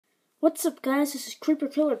What's up, guys? This is Creeper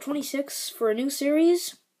Killer 26 for a new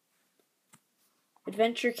series,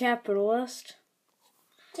 Adventure Capitalist.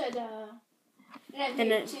 Ta-da! And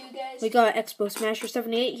then too, guys. we got Expo Smasher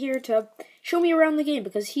 78 here to show me around the game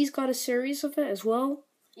because he's got a series of it as well.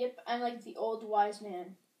 Yep, I'm like the old wise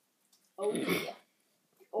man. Oh yeah,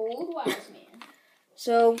 the old wise man.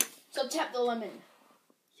 So tap the lemon.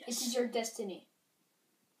 Yes. This is your destiny.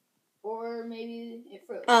 Or maybe it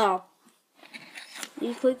froze. Oh.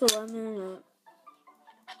 You click the lemon.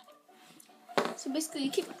 So basically,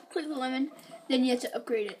 you click the lemon, then you have to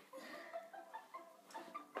upgrade it.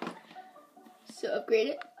 So upgrade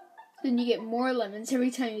it, then you get more lemons every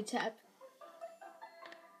time you tap.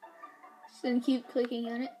 So then keep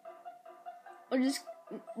clicking on it, or just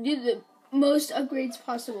do the most upgrades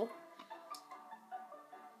possible.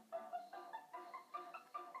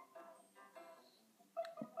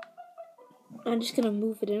 I'm just gonna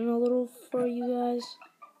move it in a little for you guys.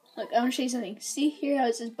 Look, I want to show you something. See here how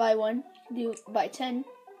it says buy 1, do buy 10,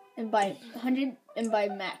 and buy 100, and buy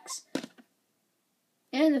max.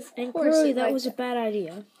 And of course, clearly that was a bad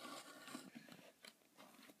idea.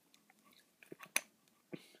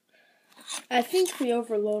 I think we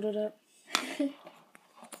overloaded it.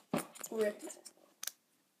 Rip.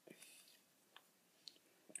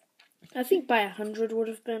 I think buy 100 would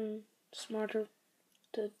have been smarter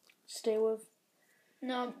to stay with.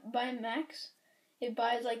 No, buy max. It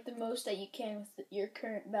buys like the most that you can with your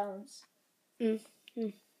current balance.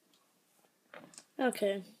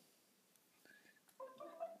 Okay.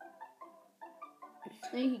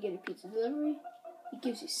 Now you can get a pizza delivery. It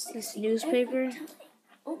gives you 60 this newspaper.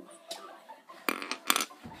 Oh my god.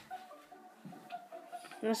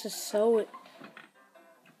 This is so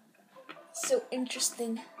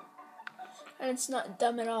interesting. And it's not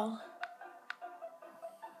dumb at all.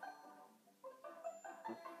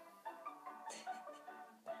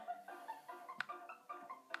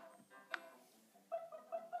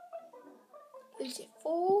 Gives you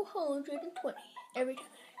 420 every time.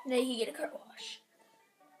 Now you can get a car wash.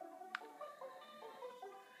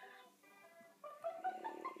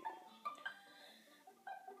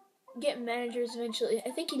 Get managers eventually. I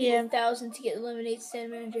think you need 1,000 to get the lemonade stand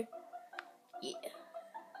manager. Yeah.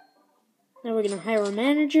 Now we're gonna hire a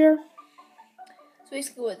manager. So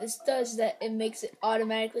basically what this does is that it makes it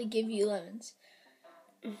automatically give you lemons.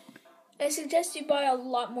 I suggest you buy a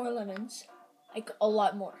lot more lemons. Like a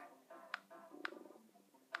lot more.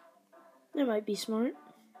 That might be smart.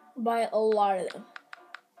 Buy a lot of them.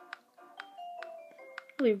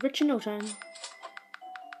 We'll be rich in no time.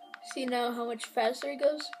 See now how much faster it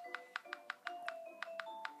goes?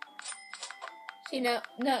 See now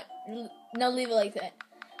leave it like that.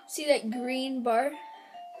 See that green bar?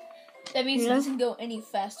 That means it doesn't go any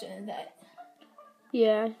faster than that.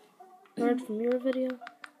 Yeah. Heard from your video. It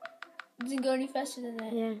doesn't go any faster than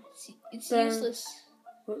that. Yeah. It's useless.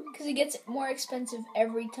 Because it gets more expensive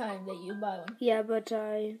every time that you buy one. Yeah, but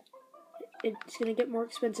it's going to get more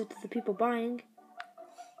expensive to the people buying.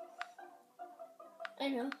 I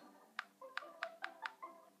know.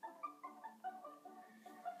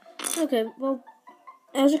 Okay, well,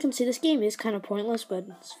 as you can see, this game is kind of pointless, but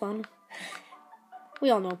it's fun.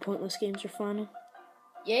 We all know pointless games are fun.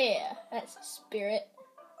 Yeah, that's the spirit.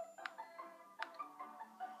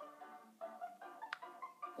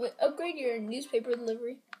 Wait, upgrade your newspaper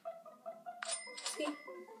delivery. See?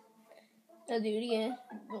 Now do it again.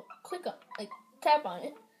 Well, click on, tap on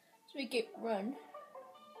it to make it run.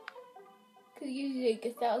 Because it gives you like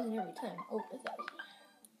 1,000 every time. Over 1,000.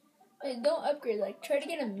 Wait, don't upgrade. Try to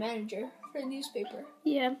get a manager for the newspaper.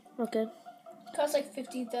 Yeah, okay. It costs like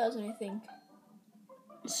 15,000, I think.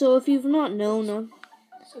 So if you've not known,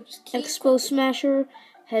 so just keep Expo Smasher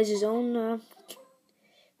has his own,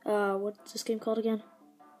 what's this game called again?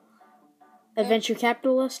 Adventure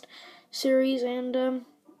Capitalist series, and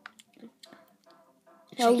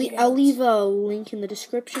I'll leave a link in the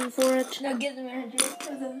description for it. Now get the manager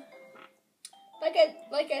for the.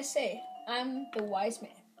 Like I say, I'm the wise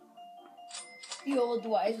man, the old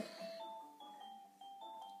wise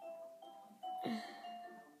man.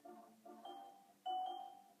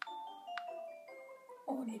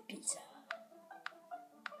 Order pizza.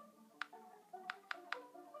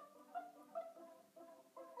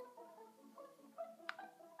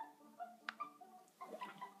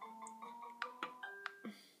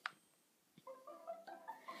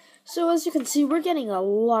 So as you can see, we're getting a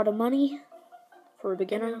lot of money for a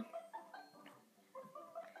beginner.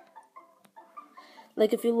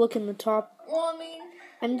 Like if you look in the top, well, I mean,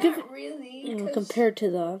 not really. Compared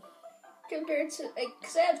to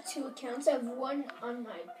because I have 2 accounts. I have one on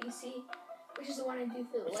my PC, which is the one I do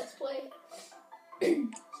for the Let's Play.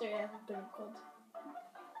 So Sorry, I have a bit of cold.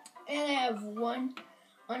 And I have one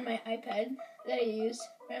on my iPad that I use.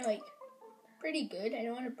 And I'm like, pretty good. I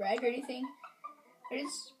don't want to brag or anything, but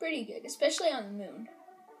it's pretty good, especially on the moon.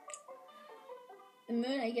 The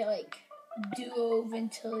moon, I get like Duo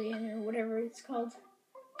Ventillion or whatever it's called.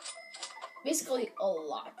 Basically, a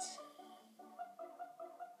lot.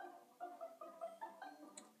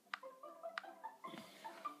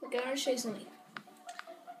 Look, I want to show you something.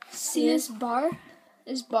 See this bar?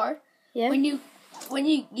 This bar? Yeah. When you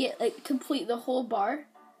get like complete the whole bar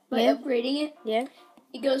by upgrading it,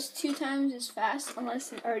 it goes 2 times as fast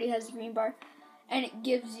unless it already has the green bar, and it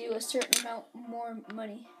gives you a certain amount more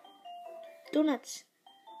money. Donuts.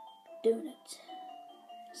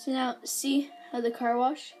 So now, see how the car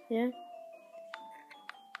wash? Yeah.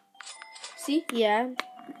 See? Yeah.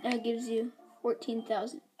 That gives you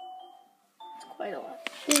 14,000. It's quite a lot.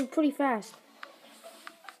 Doing pretty fast.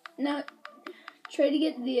 Now, try to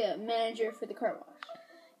get the manager for the car wash.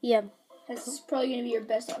 Yeah. That's probably going to be your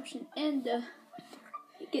best option. And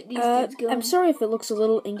get these dudes going. I'm sorry if it looks a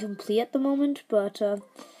little incomplete at the moment, but the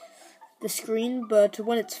screen. But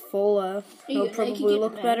when it's full, it'll probably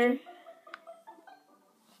look better.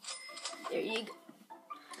 There you go.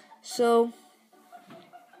 So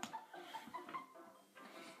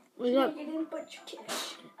we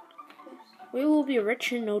will be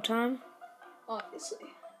rich in no time.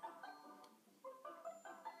 Obviously.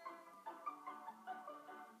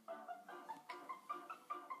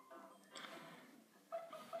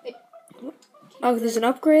 Oh, there's an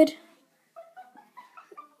upgrade?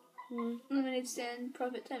 Limited stand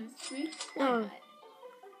profit times 3. Oh.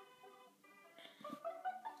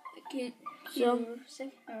 Okay. So,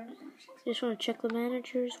 just want to check the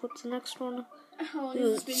managers. What's the next one? How long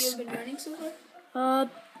has this video been running so far?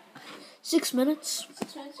 6 minutes.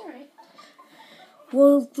 6 minutes, alright.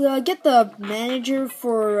 We'll get the manager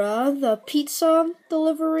for the pizza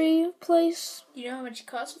delivery place. You know how much it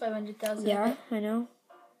costs? 500,000. Yeah, I know.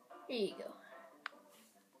 Here you go.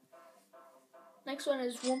 Next one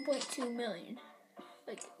is 1.2 million.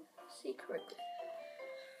 Like, see correctly.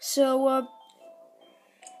 So,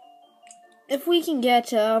 if we can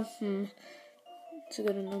get, it's a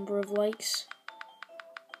good number of likes.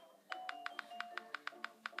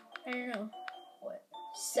 I don't know. What?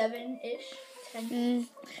 7-ish? 10?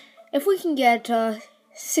 If we can get,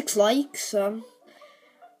 6 likes,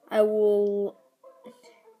 I will,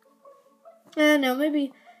 no,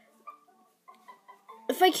 maybe,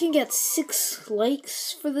 if I can get 6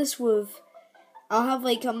 likes for this I'll have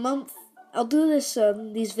like a month. I'll do this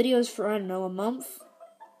these videos for I don't know, a month.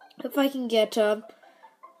 If I can get 7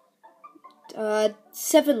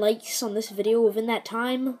 likes on this video within that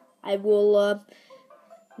time, I will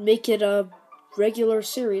make it a regular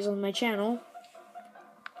series on my channel.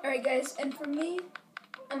 Alright guys, and for me,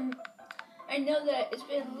 I know that it's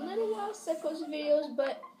been a little while since I posted videos,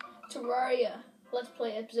 but Terraria Let's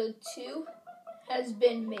Play Episode 2 has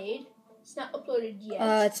been made. It's not uploaded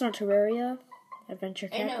yet. It's not Terraria, Adventure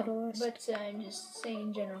Capitalist. I know, but I'm just saying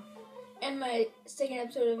in general. And my second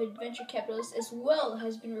episode of Adventure Capitalist as well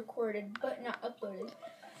has been recorded, but not uploaded.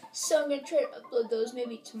 So I'm going to try to upload those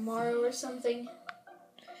maybe tomorrow or something.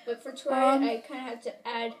 But for Terraria, I kind of have to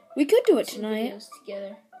add we could do it 2 tonight. videos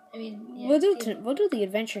together. I mean, yeah, we'll do the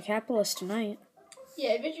Adventure Capitalist tonight.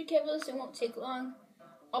 Yeah, Adventure Capitalist, it won't take long.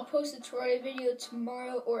 I'll post the Terraria video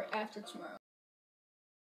tomorrow or after tomorrow.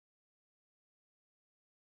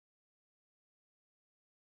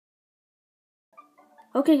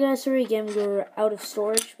 Okay guys, sorry again, we're out of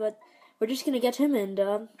storage, but we're just gonna get him and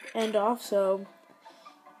end off, so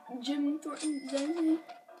Jim Thornton, is that his name?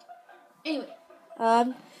 Anyway.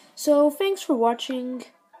 So thanks for watching.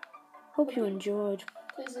 Hope you enjoyed.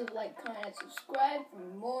 Please leave a like, comment, and subscribe for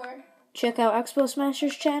more. Check out Expo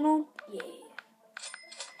Smashers channel. Yeah.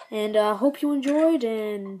 And hope you enjoyed,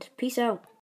 and peace out.